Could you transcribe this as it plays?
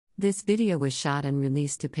This video was shot and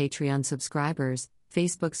released to Patreon subscribers,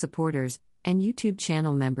 Facebook supporters, and YouTube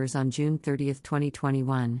channel members on June 30,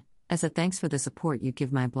 2021, as a thanks for the support you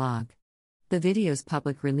give my blog. The video's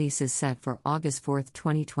public release is set for August 4,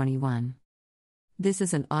 2021. This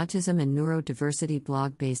is an autism and neurodiversity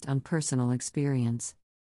blog based on personal experience.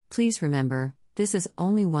 Please remember, this is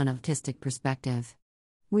only one autistic perspective.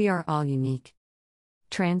 We are all unique.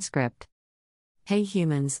 Transcript. Hey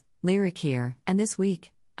humans, Lyric here, and this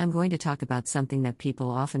week, I'm going to talk about something that people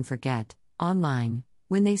often forget, online,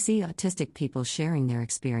 when they see autistic people sharing their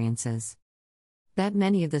experiences. That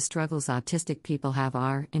many of the struggles autistic people have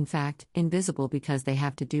are, in fact, invisible because they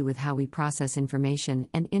have to do with how we process information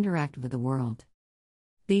and interact with the world.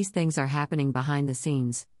 These things are happening behind the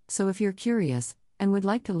scenes, so if you're curious, and would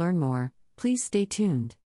like to learn more, please stay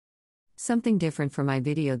tuned. Something different for my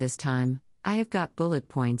video this time, I have got bullet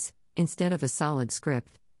points, instead of a solid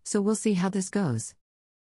script, so we'll see how this goes.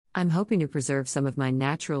 I'm hoping to preserve some of my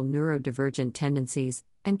natural neurodivergent tendencies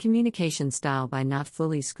and communication style by not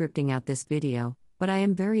fully scripting out this video, but I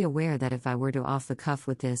am very aware that if I were to off the cuff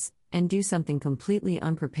with this, and do something completely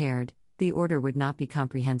unprepared, the order would not be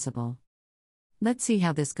comprehensible. Let's see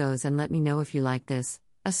how this goes and let me know if you like this,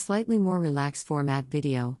 a slightly more relaxed format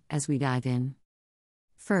video, as we dive in.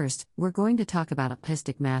 First, we're going to talk about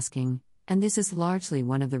autistic masking, and this is largely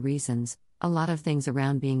one of the reasons a lot of things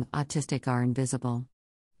around being autistic are invisible.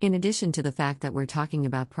 In addition to the fact that we're talking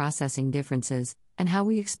about processing differences, and how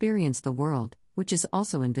we experience the world, which is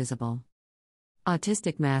also invisible.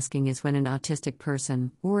 Autistic masking is when an autistic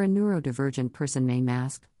person, or a neurodivergent person may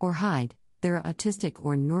mask, or hide, their autistic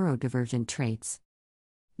or neurodivergent traits.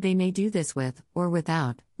 They may do this with, or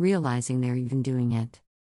without, realizing they're even doing it.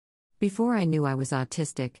 Before I knew I was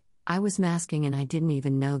autistic, I was masking and I didn't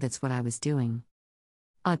even know that's what I was doing.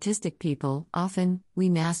 Autistic people, often, we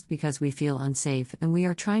mask because we feel unsafe and we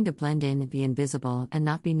are trying to blend in and be invisible and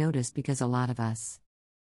not be noticed because a lot of us.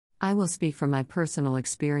 I will speak from my personal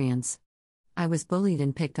experience. I was bullied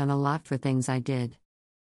and picked on a lot for things I did.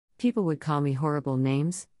 People would call me horrible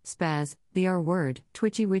names, spaz, the R word,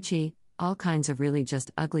 twitchy witchy, all kinds of really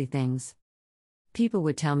just ugly things. People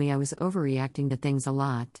would tell me I was overreacting to things a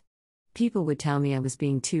lot. People would tell me I was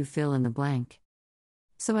being too fill in the blank.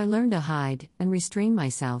 So I learned to hide and restrain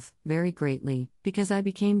myself very greatly because I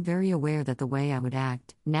became very aware that the way I would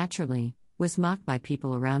act, naturally, was mocked by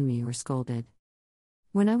people around me or scolded.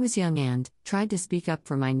 When I was young and tried to speak up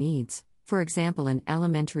for my needs, for example in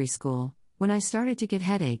elementary school, when I started to get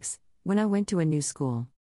headaches, when I went to a new school.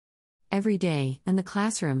 Every day, in the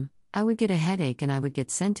classroom, I would get a headache and I would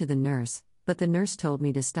get sent to the nurse, but the nurse told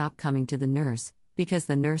me to stop coming to the nurse, because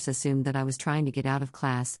the nurse assumed that I was trying to get out of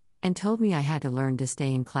class, and told me I had to learn to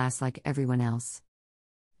stay in class like everyone else.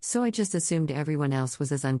 So I just assumed everyone else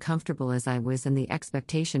was as uncomfortable as I was, and the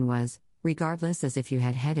expectation was, regardless as if you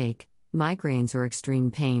had headache, migraines or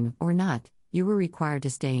extreme pain or not, you were required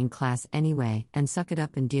to stay in class anyway and suck it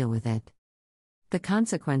up and deal with it. The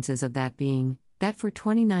consequences of that being, that for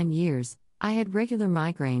 29 years, I had regular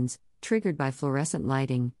migraines, triggered by fluorescent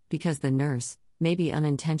lighting, because the nurse, maybe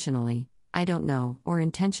unintentionally, I don't know, or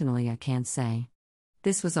intentionally I can't say.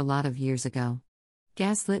 This was a lot of years ago.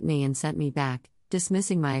 Gaslit me and sent me back,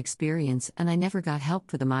 dismissing my experience, and I never got help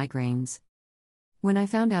for the migraines. When I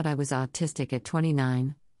found out I was autistic at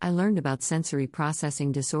 29, I learned about sensory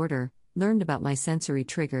processing disorder, learned about my sensory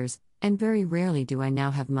triggers, and very rarely do I now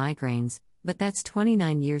have migraines, but that's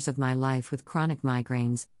 29 years of my life with chronic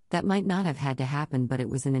migraines. That might not have had to happen, but it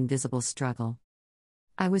was an invisible struggle.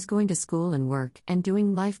 I was going to school and work and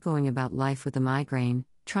doing life, going about life with a migraine,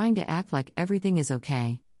 trying to act like everything is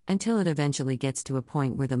okay, until it eventually gets to a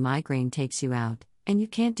point where the migraine takes you out, and you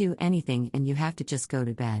can't do anything and you have to just go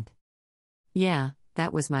to bed. Yeah,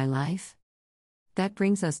 that was my life. That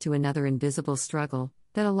brings us to another invisible struggle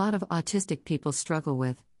that a lot of autistic people struggle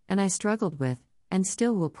with, and I struggled with, and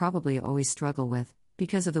still will probably always struggle with,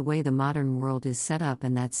 because of the way the modern world is set up,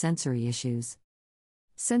 and that's sensory issues.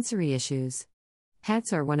 Sensory issues.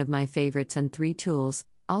 Hats are one of my favorites and 3 tools,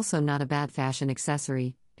 also not a bad fashion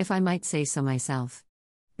accessory, if I might say so myself.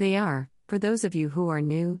 They are, for those of you who are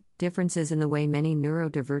new, differences in the way many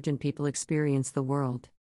neurodivergent people experience the world.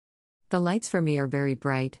 The lights for me are very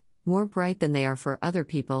bright, more bright than they are for other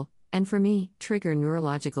people, and for me, trigger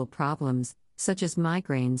neurological problems, such as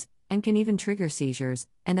migraines, and can even trigger seizures,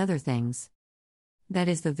 and other things. That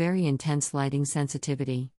is the very intense lighting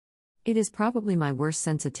sensitivity. It is probably my worst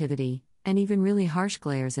sensitivity, and even really harsh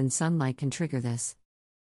glares in sunlight can trigger this.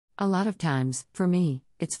 A lot of times, for me,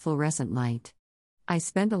 it's fluorescent light. I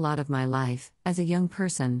spent a lot of my life, as a young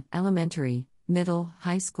person, elementary, middle,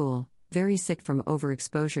 high school, very sick from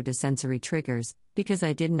overexposure to sensory triggers, because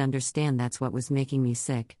I didn't understand that's what was making me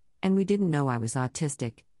sick, and we didn't know I was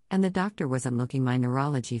autistic, and the doctor wasn't looking my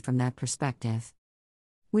neurology from that perspective.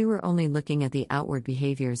 We were only looking at the outward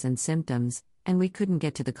behaviors and symptoms, and we couldn't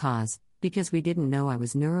get to the cause, because we didn't know I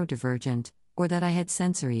was neurodivergent, or that I had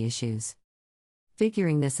sensory issues.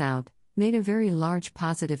 Figuring this out made a very large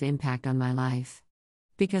positive impact on my life.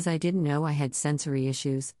 Because I didn't know I had sensory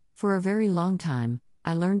issues, for a very long time,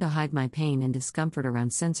 I learned to hide my pain and discomfort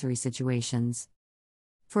around sensory situations.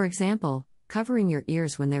 For example, covering your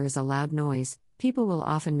ears when there is a loud noise, people will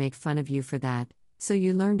often make fun of you for that, so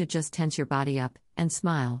you learn to just tense your body up, and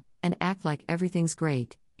smile, and act like everything's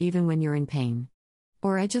great, even when you're in pain.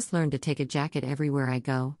 Or I just learned to take a jacket everywhere I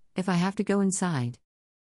go, if I have to go inside.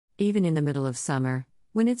 Even in the middle of summer,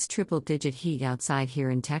 when it's triple-digit heat outside here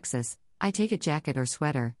in Texas, I take a jacket or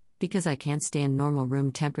sweater, because I can't stand normal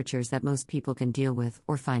room temperatures that most people can deal with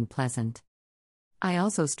or find pleasant. I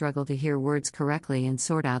also struggle to hear words correctly and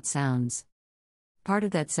sort out sounds. Part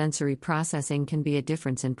of that sensory processing can be a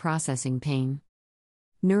difference in processing pain.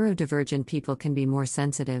 Neurodivergent people can be more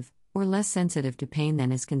sensitive, or less sensitive to pain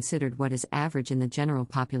than is considered what is average in the general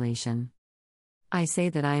population. I say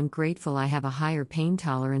that I am grateful I have a higher pain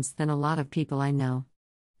tolerance than a lot of people I know.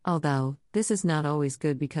 Although, this is not always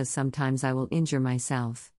good because sometimes I will injure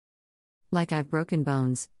myself. Like I've broken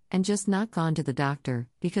bones, and just not gone to the doctor,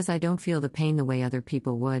 because I don't feel the pain the way other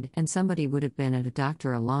people would, and somebody would have been at a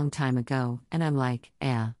doctor a long time ago, and I'm like,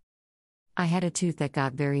 I had a tooth that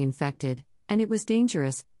got very infected, and it was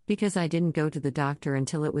dangerous, because I didn't go to the doctor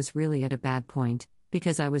until it was really at a bad point,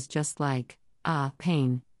 because I was just like,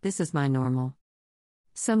 pain, this is my normal.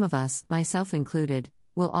 Some of us, myself included,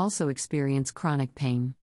 will also experience chronic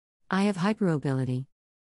pain. I have hypermobility.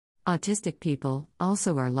 Autistic people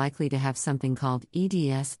also are likely to have something called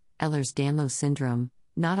EDS, Ehlers-Danlos syndrome,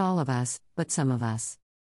 not all of us, but some of us.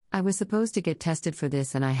 I was supposed to get tested for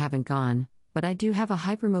this and I haven't gone, but I do have a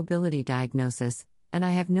hypermobility diagnosis, and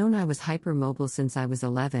I have known I was hypermobile since I was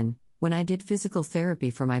 11, when I did physical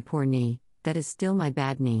therapy for my poor knee. That is still my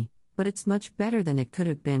bad knee, but it's much better than it could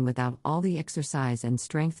have been without all the exercise and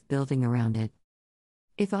strength building around it.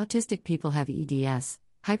 If autistic people have EDS,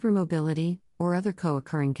 hypermobility, or other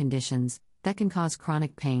co-occurring conditions that can cause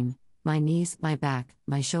chronic pain, my knees, my back,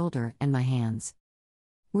 my shoulder, and my hands.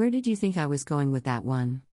 Where did you think I was going with that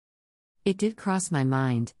one? It did cross my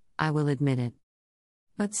mind, I will admit it.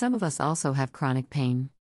 But some of us also have chronic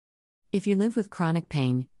pain. If you live with chronic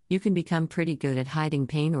pain, you can become pretty good at hiding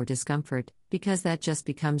pain or discomfort, because that just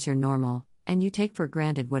becomes your normal, and you take for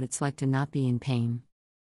granted what it's like to not be in pain.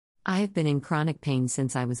 I have been in chronic pain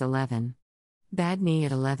since I was 11. Bad knee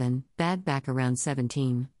at 11, bad back around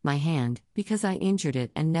 17, my hand, because I injured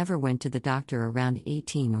it and never went to the doctor around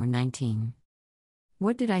 18 or 19.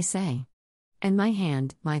 What did I say? And my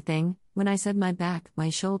hand, my thing, when I said my back, my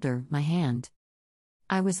shoulder, my hand.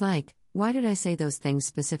 I was like, why did I say those things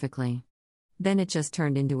specifically? Then it just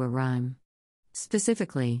turned into a rhyme.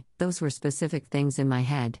 Specifically, those were specific things in my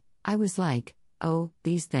head. I was like, oh,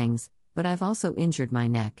 these things, but I've also injured my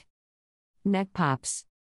neck. Neck pops.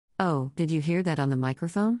 Oh, did you hear that on the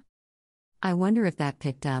microphone? I wonder if that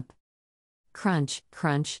picked up. Crunch,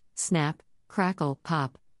 crunch, snap, crackle,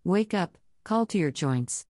 pop, wake up, call to your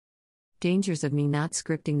joints. Dangers of me not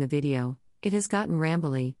scripting the video. It has gotten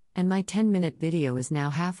rambly, and my 10-minute video is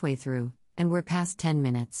now halfway through, and we're past 10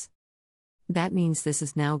 minutes. That means this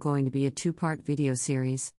is now going to be a 2-part video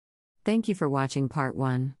series. Thank you for watching part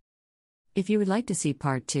 1. If you would like to see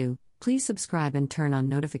part 2, please subscribe and turn on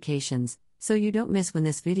notifications, so you don't miss when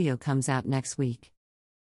this video comes out next week.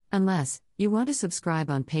 Unless you want to subscribe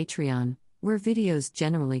on Patreon, where videos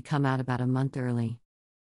generally come out about a month early.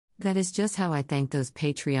 That is just how I thank those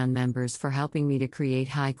Patreon members for helping me to create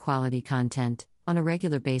high-quality content, on a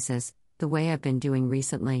regular basis, the way I've been doing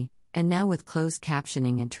recently, and now with closed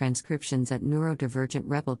captioning and transcriptions at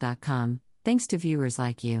NeuroDivergentRebel.com, thanks to viewers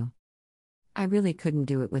like you. I really couldn't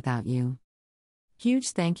do it without you. Huge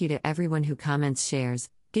thank you to everyone who comments, shares,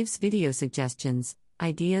 gives video suggestions,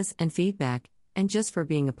 ideas, and feedback, and just for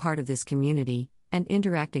being a part of this community, and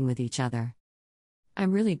interacting with each other.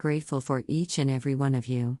 I'm really grateful for each and every one of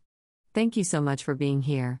you. Thank you so much for being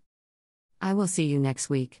here. I will see you next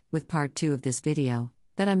week, with part 2 of this video,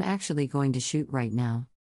 that I'm actually going to shoot right now.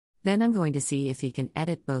 Then I'm going to see if he can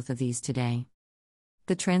edit both of these today.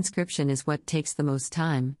 The transcription is what takes the most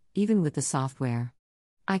time, even with the software.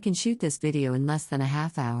 I can shoot this video in less than a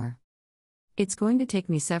half hour. It's going to take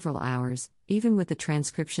me several hours, even with the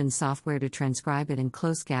transcription software to transcribe it and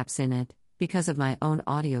close gaps in it, because of my own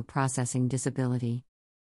audio processing disability.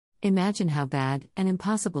 Imagine how bad and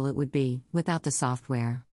impossible it would be without the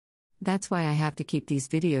software. That's why I have to keep these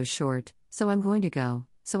videos short, so I'm going to go,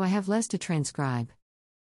 so I have less to transcribe.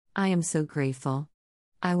 I am so grateful.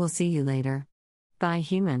 I will see you later. Bye,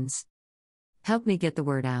 humans. Help me get the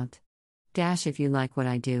word out. If you like what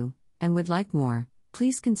I do, and would like more,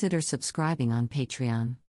 please consider subscribing on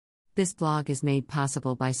Patreon. This blog is made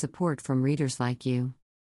possible by support from readers like you.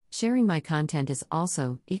 Sharing my content is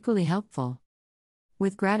also equally helpful.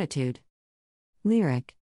 With gratitude. Lyric.